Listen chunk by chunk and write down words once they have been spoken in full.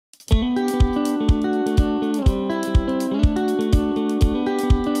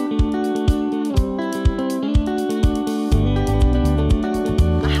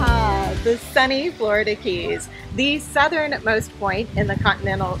the sunny Florida Keys, the southernmost point in the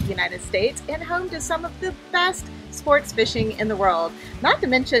continental United States and home to some of the best sports fishing in the world, not to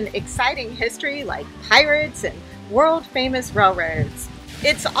mention exciting history like pirates and world-famous railroads.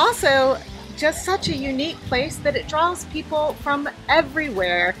 It's also just such a unique place that it draws people from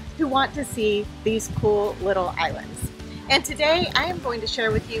everywhere who want to see these cool little islands. And today I am going to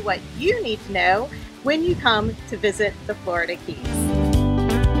share with you what you need to know when you come to visit the Florida Keys.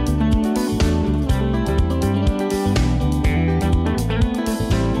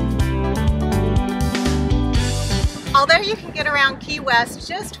 Although you can get around Key West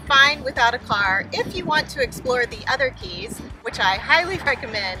just fine without a car, if you want to explore the other keys, which I highly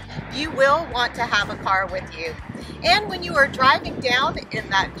recommend, you will want to have a car with you. And when you are driving down in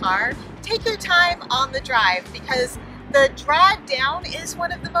that car, take your time on the drive because the drive down is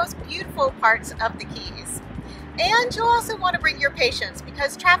one of the most beautiful parts of the Keys. And you'll also want to bring your patience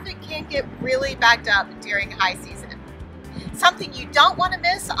because traffic can get really backed up during high season. Something you don't want to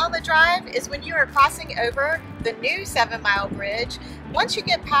miss on the drive is when you are crossing over the new 7-mile bridge. Once you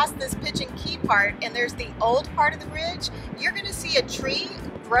get past this Pigeon Key part and there's the old part of the bridge, you're going to see a tree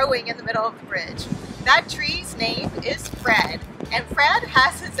growing in the middle of the bridge. That tree's name is Fred, and Fred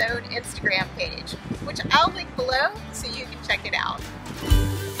has his own Instagram page, which I'll link below so you can check it out.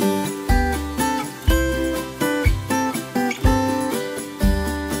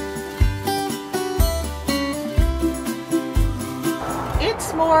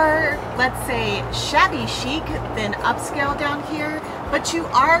 It's more, let's say, shabby chic than upscale down here, but you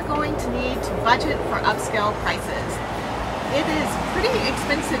are going to need to budget for upscale prices. It is pretty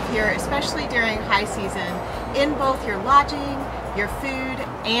expensive here, especially during high season, in both your lodging, your food,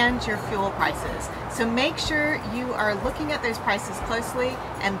 and your fuel prices. So make sure you are looking at those prices closely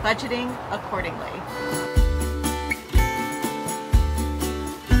and budgeting accordingly.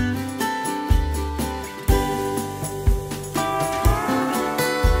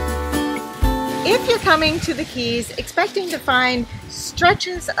 If you're coming to the Keys expecting to find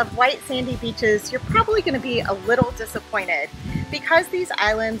stretches of white sandy beaches, you're probably going to be a little disappointed. Because these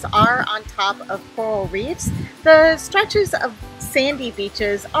islands are on top of coral reefs, the stretches of sandy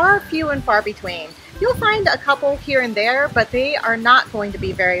beaches are few and far between. You'll find a couple here and there, but they are not going to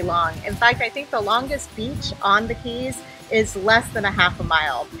be very long. In fact, I think the longest beach on the Keys is less than a half a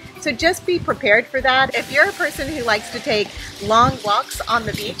mile. So just be prepared for that. If you're a person who likes to take long walks on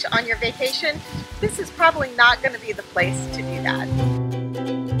the beach on your vacation, this is probably not going to be the place to do that.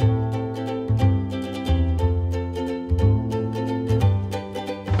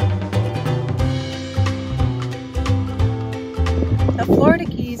 The Florida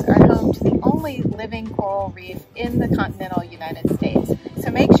Keys are home to the only living coral reef in the continental United States.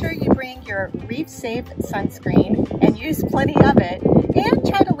 So make sure you bring your reef-safe sunscreen and use plenty of it, and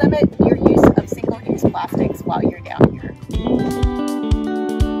try to limit your use of single-use plastics while you're down here.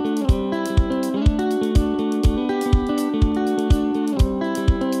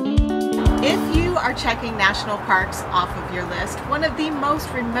 If you are checking national parks off of your list, one of the most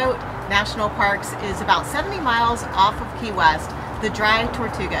remote national parks is about 70 miles off of Key West, the Dry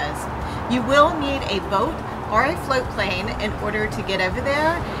Tortugas. You will need a boat or a float plane in order to get over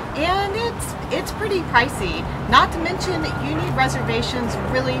there, and it's pretty pricey. Not to mention you need reservations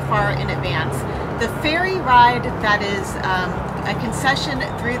really far in advance. The ferry ride that is a concession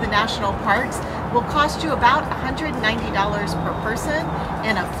through the national parks will cost you about $190 per person,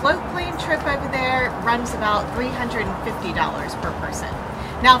 and a float plane trip over there runs about $350 per person.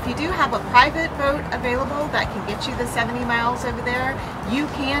 Now, if you do have a private boat available that can get you the 70 miles over there, you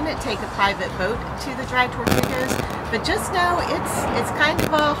can take a private boat to the Dry Tortugas, but just know it's kind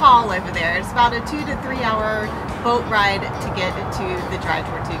of a haul over there. It's about a 2 to 3 hour boat ride to get to the Dry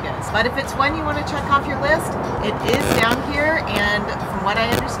Tortugas. But if it's one you want to check off your list, it is down here, and from what I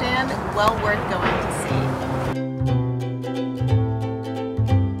understand, well worth going to see.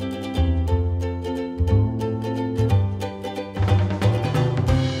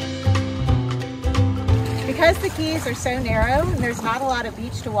 Because the Keys are so narrow and there's not a lot of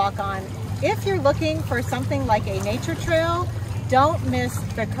beach to walk on, if you're looking for something like a nature trail, don't miss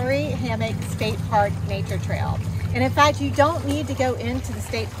the Curry Hammock State Park Nature Trail. And in fact, you don't need to go into the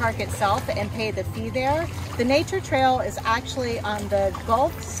state park itself and pay the fee there. The nature trail is actually on the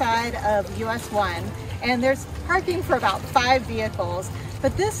Gulf side of US 1, and there's parking for about 5 vehicles.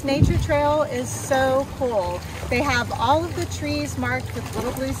 But this nature trail is so cool. They have all of the trees marked with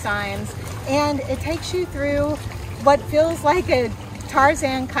little blue signs, and it takes you through what feels like a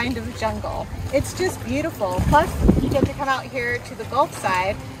Tarzan kind of jungle. It's just beautiful. Plus, you get to come out here to the Gulf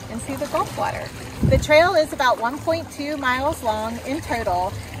side and see the Gulf water. The trail is about 1.2 miles long in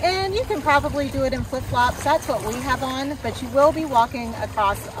total, and you can probably do it in flip-flops. That's what we have on, but you will be walking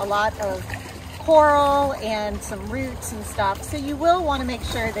across a lot of coral and some roots and stuff, so you will want to make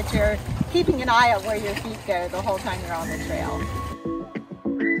sure that you're keeping an eye on where your feet go the whole time you're on the trail.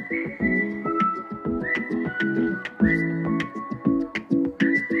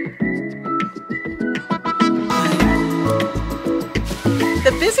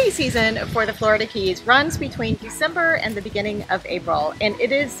 The busy season for the Florida Keys runs between December and the beginning of April, and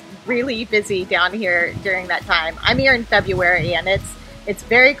it is really busy down here during that time. I'm here in February and it's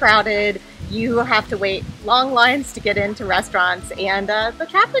very crowded. You have to wait long lines to get into restaurants, and the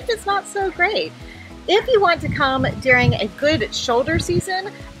traffic is not so great. If you want to come during a good shoulder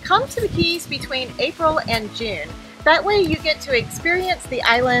season, come to the Keys between April and June. That way you get to experience the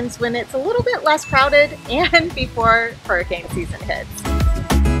islands when it's a little bit less crowded and before hurricane season hits.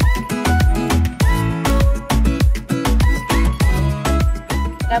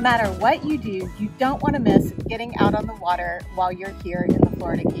 No matter what you do, you don't want to miss getting out on the water while you're here in the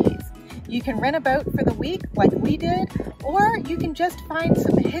Florida Keys. You can rent a boat for the week like we did, or you can just find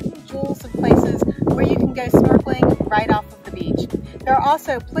some hidden jewels of places where you can go snorkeling right off of the beach. There are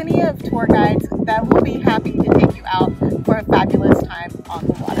also plenty of tour guides that will be happy to take you out for a fabulous time on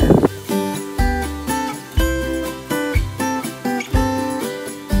the water.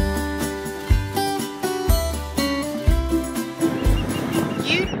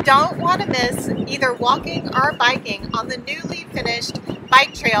 Don't want to miss either walking or biking on the newly finished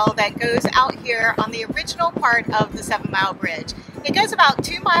bike trail that goes out here on the original part of the 7 Mile Bridge. It goes about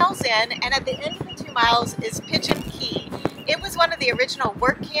 2 miles in, and at the end of the 2 miles is Pigeon Key. It was one of the original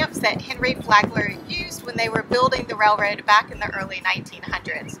work camps that Henry Flagler used when they were building the railroad back in the early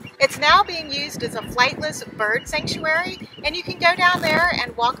 1900s. It's now being used as a flightless bird sanctuary, and you can go down there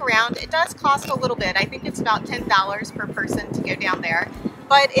and walk around. It does cost a little bit. I think it's about $10 per person to go down there.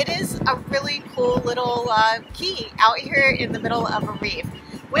 But it is a really cool little key out here in the middle of a reef.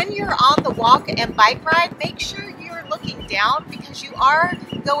 When you're on the walk and bike ride, make sure you're looking down because you are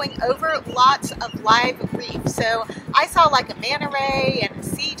going over lots of live reef. So I saw like a manta ray and a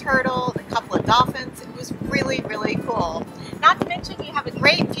sea turtle and a couple of dolphins. It was really, really cool. Not to mention you have a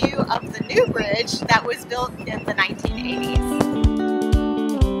great view of the new bridge that was built in the 1980s.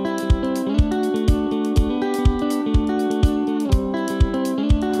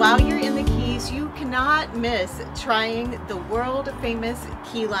 While you're in the Keys, you cannot miss trying the world-famous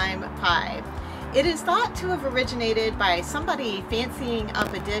key lime pie. It is thought to have originated by somebody fancying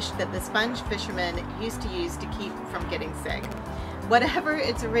up a dish that the sponge fishermen used to use to keep from getting sick. Whatever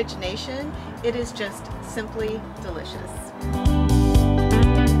its origination, it is just simply delicious.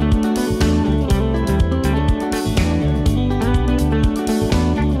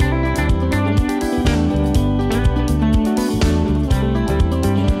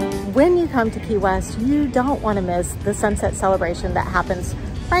 When you come to Key West, you don't want to miss the sunset celebration that happens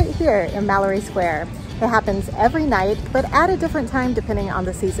right here in Mallory Square. It happens every night, but at a different time depending on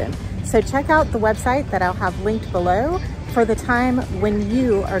the season. So check out the website that I'll have linked below for the time when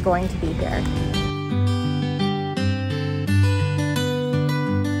you are going to be here.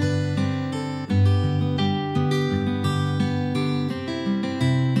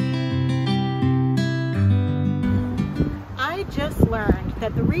 Just learned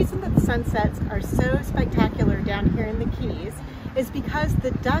that the reason that the sunsets are so spectacular down here in the Keys is because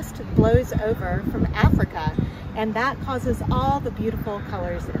the dust blows over from Africa, and that causes all the beautiful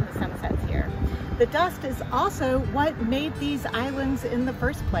colors in the sunsets here. The dust is also what made these islands in the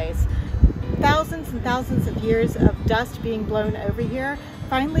first place. Thousands and thousands of years of dust being blown over here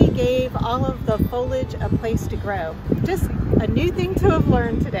finally gave all of the foliage a place to grow. Just a new thing to have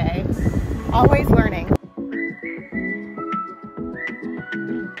learned today. Always learning.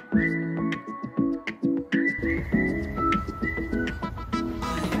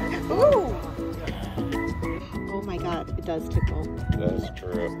 Ooh! Oh my God, it does tickle. That's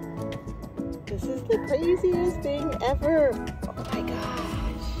true. This is the craziest thing ever. Oh my gosh.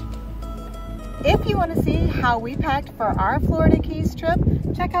 If you want to see how we packed for our Florida Keys trip,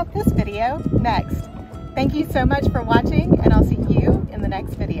 check out this video next. Thank you so much for watching, and I'll see you in the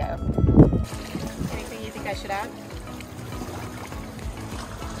next video. Anything you think I should add?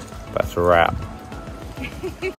 That's a wrap.